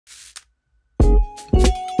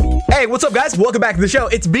Hey, what's up, guys? Welcome back to the show.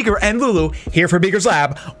 It's Beaker and Lulu here for Beaker's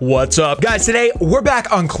Lab. What's up, guys? Today, we're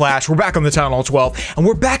back on Clash. We're back on the Town Hall 12, and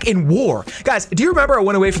we're back in war. Guys, do you remember I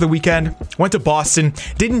went away for the weekend? Went to Boston,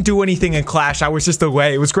 didn't do anything in Clash. I was just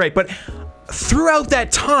away. It was great, but throughout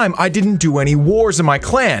that time, I didn't do any wars in my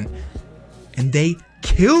clan, and they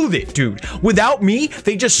killed it, dude. Without me,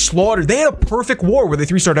 they just slaughtered. They had a perfect war where they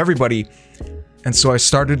 3-starred everybody. And so I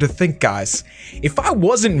started to think, guys, if I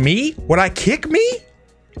wasn't me, would I kick me?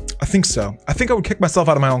 I think so. I think I would kick myself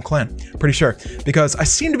out of my own clan. Pretty sure. Because I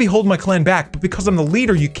seem to be holding my clan back, but because I'm the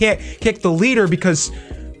leader, you can't kick the leader because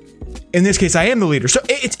in this case, I am the leader. So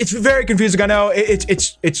it's very confusing. I know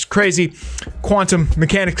it's crazy quantum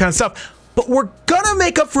mechanics kind of stuff, but we're gonna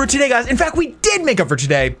make up for it today, guys. In fact, we did make up for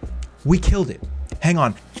today. We killed it. Hang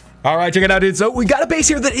on. All right, check it out, dude. So we got a base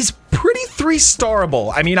here that is pretty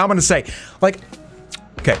 3-starable. I mean, I'm gonna say, like,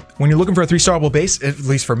 okay, when you're looking for a 3-starable base, at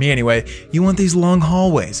least for me anyway, you want these long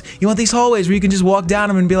hallways. You want these hallways where you can just walk down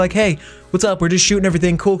them and be like, hey, what's up? We're just shooting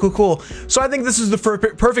everything. Cool, cool, cool. So I think this is the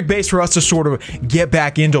perfect base for us to sort of get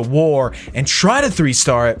back into war and try to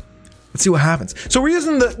 3-star it. Let's see what happens. So we're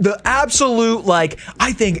using the absolute, like,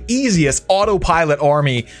 I think easiest autopilot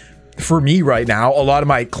army for me right now. A lot of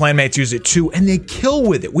my clanmates use it too, and they kill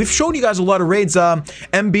with it. We've shown you guys a lot of raids.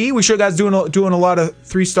 MB, we showed you guys doing a lot of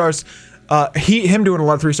 3-stars. Him doing a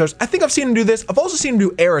lot of 3-stars. I think I've seen him do this. I've also seen him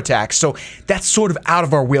do air attacks, so that's sort of out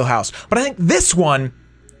of our wheelhouse. But I think this one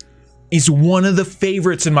is one of the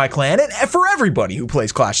favorites in my clan, and for everybody who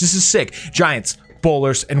plays Clash. This is sick. Giants,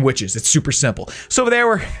 bowlers, and witches. It's super simple. So over there,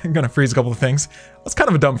 we're gonna freeze a couple of things. That's kind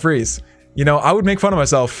of a dumb freeze. You know, I would make fun of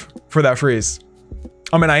myself for that freeze.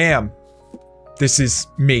 I mean, I am. This is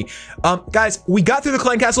me. Guys, we got through the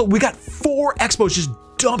clan castle. We got 4 expos just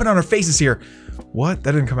dumping on our faces here. What?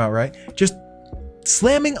 That didn't come out right. Just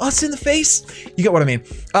slamming us in the face? You get what I mean.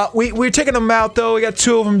 We're taking them out, though. We got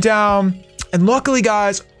 2 of them down. And luckily,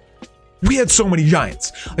 guys, we had so many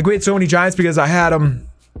giants. Like, we had so many giants because I had them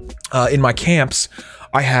in my camps.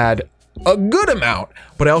 I had a good amount,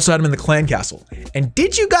 but I also had them in the clan castle. And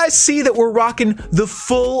did you guys see that we're rocking the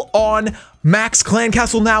full-on max clan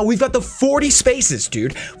castle now? We've got the 40 spaces,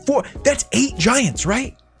 dude. That's 8 giants,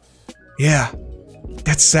 right? Yeah.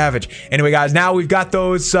 That's savage. Anyway, guys, now we've got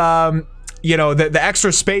those, you know, the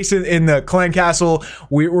extra space in the clan castle.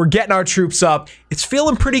 We're getting our troops up. It's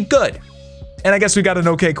feeling pretty good. And I guess we got an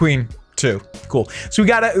okay queen, too. Cool. So we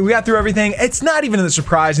got through everything. It's not even a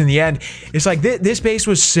surprise in the end. It's like this base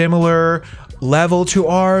was similar level to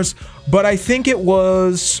ours, but I think it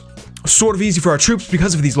was sort of easy for our troops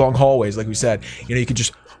because of these long hallways, like we said. You know, you could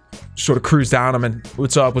just sort of cruise down them and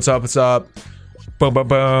what's up, what's up, what's up. Boom, boom,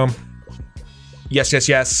 boom. Yes, yes,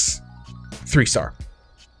 yes. 3-star.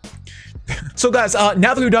 So guys,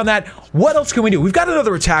 now that we've done that, what else can we do? We've got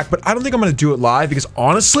another attack, but I don't think I'm gonna do it live because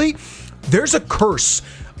honestly, there's a curse.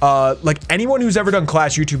 Like anyone who's ever done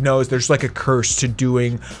Clash YouTube knows there's like a curse to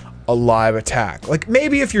doing a live attack. Like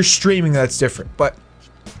maybe if you're streaming, that's different, but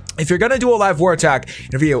if you're gonna do a live war attack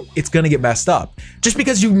in a video, it's gonna get messed up. Just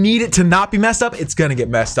because you need it to not be messed up, it's gonna get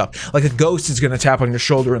messed up. Like a ghost is gonna tap on your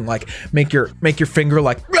shoulder and like make your finger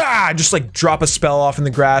like just like drop a spell off in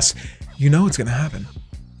the grass. You know it's gonna happen.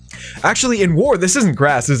 Actually, in war, this isn't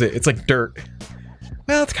grass, is it? It's like dirt.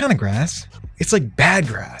 Well, it's kind of grass. It's like bad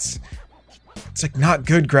grass. It's like not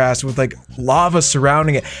good grass with like lava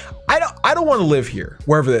surrounding it. I don't want to live here,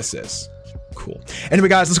 wherever this is. Cool. Anyway,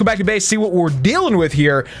 guys, let's go back to base, see what we're dealing with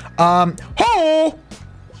here.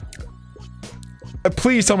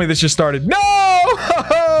 Please tell me this just started. No!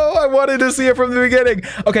 I wanted to see it from the beginning.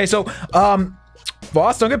 Okay, so,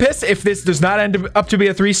 boss, don't get pissed if this does not end up to be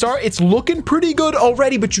a 3-star. It's looking pretty good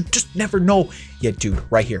already, but you just never know. Yeah, dude,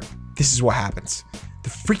 right here. This is what happens. The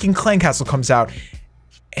freaking clan castle comes out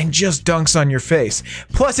and just dunks on your face.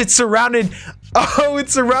 Plus, it's surrounded. Oh,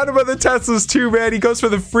 it's surrounded by the Teslas too, man. He goes for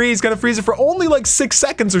the freeze. Gonna freeze it for only like 6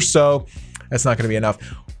 seconds or so. That's not gonna be enough.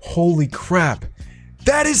 Holy crap.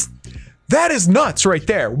 That is nuts right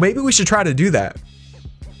there. Maybe we should try to do that.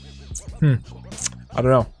 I don't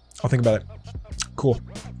know. I'll think about it. Cool.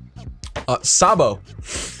 Sabo.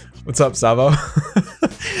 What's up, Sabo?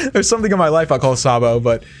 There's something in my life I call Sabo,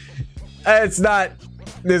 but it's not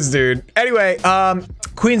this dude. Anyway,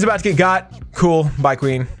 Queen's about to get got. Cool. Bye,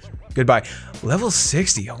 Queen. Goodbye. Level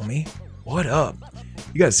 60, homie. What up?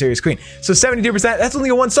 You got a serious queen. So 72%, that's only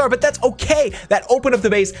a 1-star, but that's okay. That opened up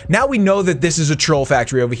the base. Now we know that this is a troll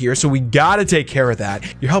factory over here, so we gotta take care of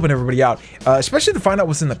that. You're helping everybody out, especially to find out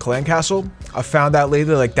what's in the clan castle. I found out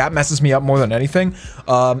lately, like that messes me up more than anything.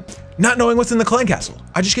 Not knowing what's in the clan castle.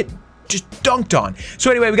 I just get dunked on.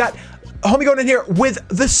 So anyway, we got homie going in here with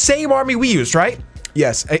the same army we used, right?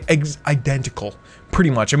 Yes, identical. pretty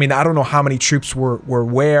much. I mean, I don't know how many troops were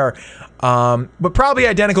where, but probably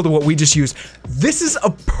identical to what we just used. This is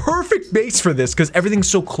a perfect base for this because everything's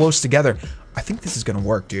so close together. I think this is gonna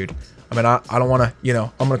work, dude. I mean, I don't want to, you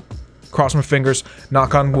know, I'm gonna cross my fingers,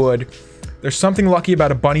 knock on wood. There's something lucky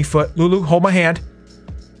about a bunny foot. Lulu, hold my hand.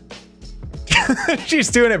 She's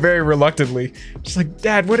doing it very reluctantly. She's like,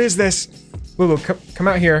 Dad, what is this? Lulu, come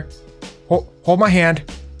out here. Hold my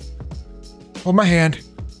hand. Hold my hand.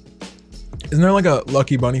 Isn't there like a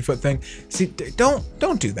lucky bunny foot thing? See,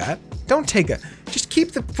 don't do that. Don't take a, just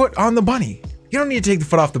keep the foot on the bunny. You don't need to take the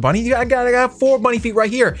foot off the bunny. I got 4 bunny feet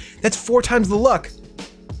right here. That's 4 times the luck.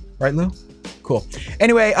 Right, Lou? Cool.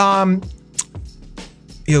 Anyway,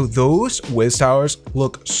 yo, those whiz towers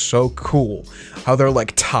look so cool. How they're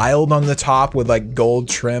like tiled on the top with like gold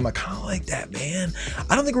trim. I kind of like that, man.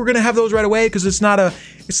 I don't think we're gonna have those right away because it's not a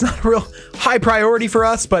real high priority for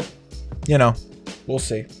us, but you know, we'll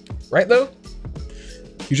see. Right, Lou?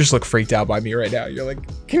 You just look freaked out by me right now. You're like,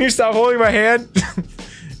 can you stop holding my hand?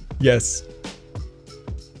 Yes.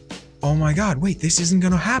 Oh my God, wait, this isn't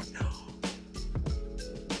gonna happen.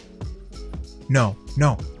 No.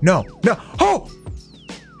 Oh!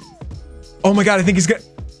 Oh my God, I think he's gonna...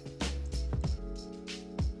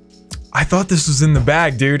 I thought this was in the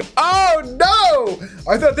bag, dude. Oh no!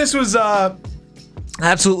 I thought this was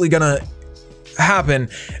absolutely gonna happen.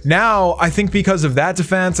 Now, I think because of that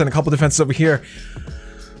defense and a couple defenses over here,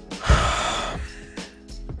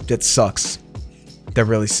 that sucks. That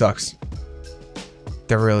really sucks.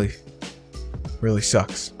 That really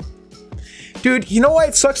sucks. Dude, you know why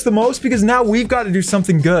it sucks the most? Because now we've got to do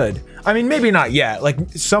something good. I mean, maybe not yet. Like,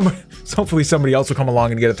 hopefully somebody else will come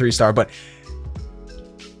along and get a 3-star, but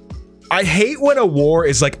I hate when a war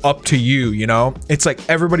is like up to you, you know? It's like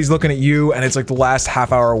everybody's looking at you and it's like the last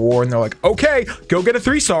half-hour war and they're like, okay, go get a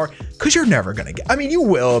 3-star, because you're never gonna get, I mean, you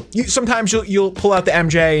will. Sometimes you'll pull out the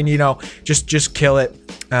MJ and, you know, just kill it.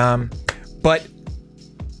 But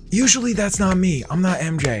usually that's not me. I'm not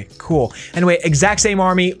MJ. Cool. Anyway, exact same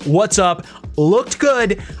army. What's up? Looked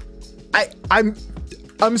good.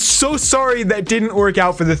 I'm so sorry that didn't work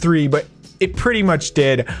out for the 3, but it pretty much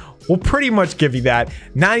did. We'll pretty much give you that.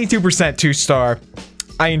 92% 2-star.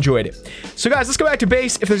 I enjoyed it. So guys, let's go back to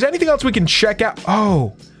base. If there's anything else we can check out.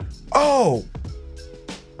 Oh.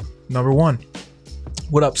 Number 1.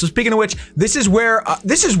 What up? So speaking of which, this is where,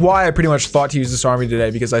 this is why I pretty much thought to use this army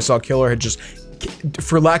today, because I saw Killer had just,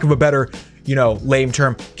 for lack of a better, you know, lame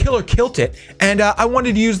term, Killer killed it, and I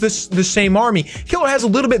wanted to use the same army. Killer has a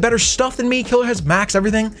little bit better stuff than me. Killer has max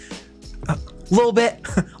everything, a little bit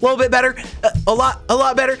better, a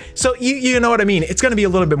lot better. So you know what I mean. It's gonna be a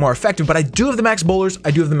little bit more effective. But I do have the max bowlers.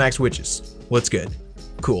 I do have the max witches. Well, that's good.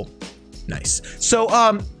 Cool. Nice.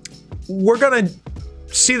 So we're gonna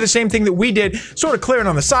see the same thing that we did, sort of clearing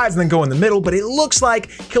on the sides and then go in the middle. But it looks like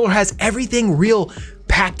Killer has everything real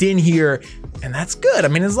packed in here. And that's good. I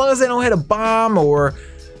mean, as long as they don't hit a bomb or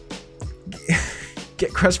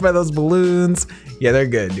get crushed by those balloons. Yeah, they're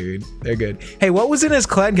good, dude. They're good. Hey, what was in his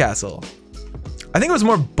clan castle? I think it was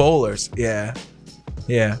more bowlers. Yeah,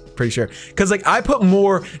 pretty sure. Because, like, I put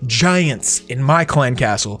more giants in my clan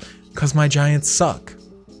castle because my giants suck.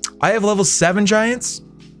 I have level 7 giants.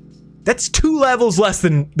 That's 2 levels less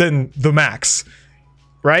than the max.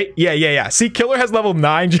 Right? Yeah. See, Killer has level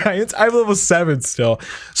 9 giants. I have level 7 still.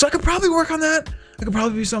 So I could probably work on that. That could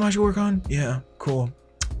probably be something I should work on. Yeah, cool.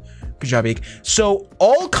 Good job, Beak. So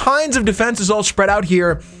all kinds of defenses all spread out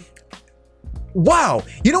here. Wow.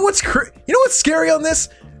 You know what's scary on this?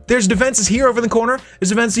 There's defenses here over the corner. There's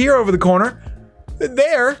defenses here over the corner.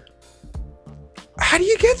 There. How do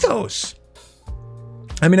you get those?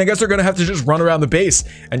 I mean, I guess they're gonna have to just run around the base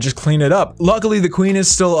and just clean it up. Luckily, the queen is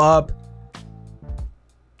still up.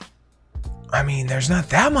 I mean, there's not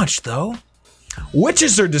that much, though.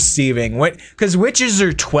 Witches are deceiving, because witches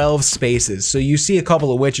are 12 spaces. So you see a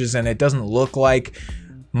couple of witches and it doesn't look like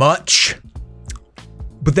much,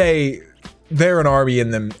 but they're an army in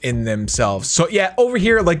themselves. So yeah, over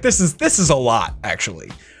here, like this is a lot,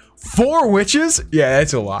 actually. 4 witches? Yeah,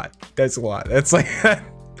 that's a lot. That's a lot. That's like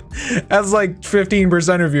that's like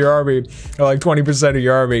 15% of your army, or like 20% of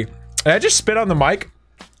your army. And I just spit on the mic.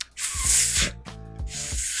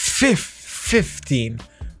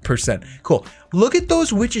 15%. Cool. Look at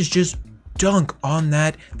those witches just dunk on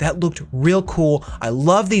that. That looked real cool. I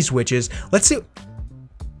love these witches. Let's see.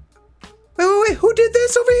 Wait. Who did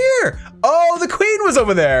this over here? Oh, the queen was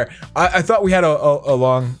over there. I thought we had a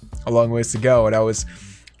long ways to go, and I was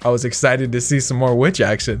excited to see some more witch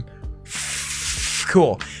action.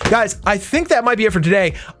 Cool. Guys, I think that might be it for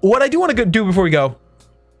today. What I do want to do before we go,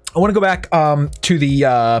 I want to go back to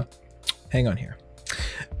the hang on here.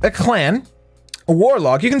 A clan. a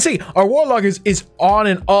warlock. You can see our warlock is on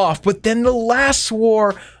and off, but then the last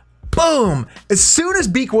war, boom! As soon as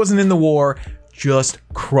Beak wasn't in the war, just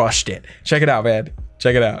crushed it. Check it out, man.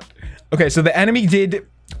 Check it out. Okay, so the enemy did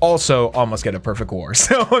also almost get a perfect war.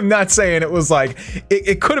 So I'm not saying it was like,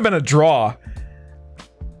 it could have been a draw.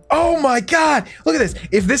 Oh my god! Look at this.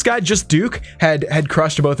 If this guy, just Duke, had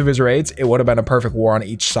crushed both of his raids, it would have been a perfect war on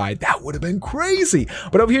each side. That would have been crazy.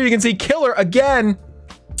 But over here you can see Killer again.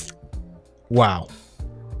 Wow.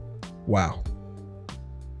 Wow.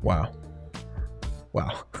 Wow.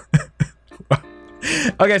 Wow.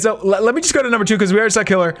 Okay, so let me just go to number 2 because we already saw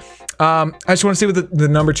Killer. I just want to see what the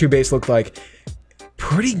number 2 base looked like.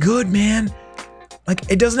 Pretty good, man.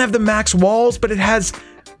 Like, it doesn't have the max walls, but it has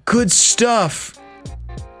good stuff.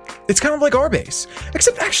 It's kind of like our base.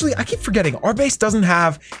 Except, actually, I keep forgetting, our base doesn't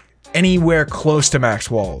have anywhere close to max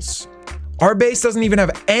walls. Our base doesn't even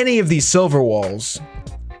have any of these silver walls.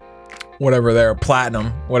 Whatever they're,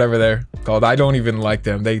 platinum, whatever they're called. I don't even like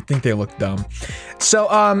them. They think they look dumb. So,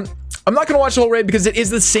 I'm not gonna watch the whole raid because it is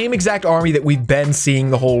the same exact army that we've been seeing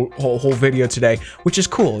the whole video today, which is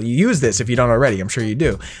cool. You use this if you don't already. I'm sure you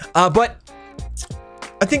do. But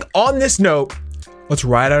I think on this note, let's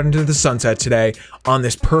ride out into the sunset today on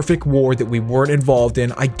this perfect war that we weren't involved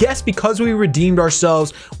in. I guess because we redeemed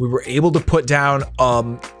ourselves, we were able to put down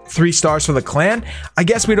 3 stars for the clan. I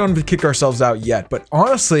guess we don't have to kick ourselves out yet, but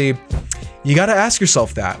honestly, you gotta ask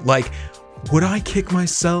yourself that. Like, would I kick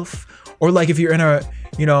myself? Or like if you're in a,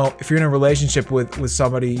 you know, if you're in a relationship with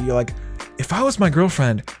somebody, you're like, if I was my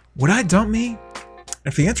girlfriend, would I dump me?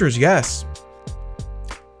 If the answer is yes,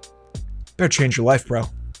 better change your life, bro.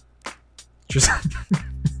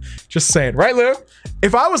 Just saying, right, Lou?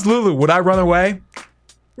 If I was Lulu, would I run away?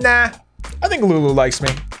 Nah, I think Lulu likes me.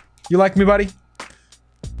 You like me, buddy?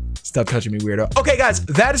 Stop touching me, weirdo. Okay, guys,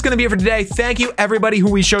 that is gonna be it for today. Thank you, everybody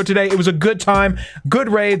who we showed today. It was a good time, good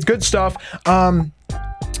raids, good stuff.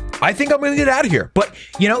 I think I'm gonna get out of here, but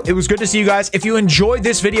you know, it was good to see you guys. If you enjoyed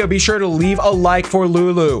this video, be sure to leave a like for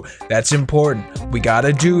Lulu. That's important. We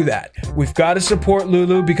gotta do that. We've gotta support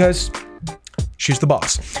Lulu because she's the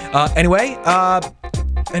boss. Anyway,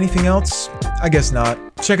 anything else? I guess not.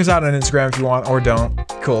 Check us out on Instagram if you want, or don't.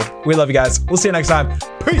 Cool. We love you guys. We'll see you next time.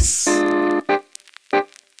 Peace.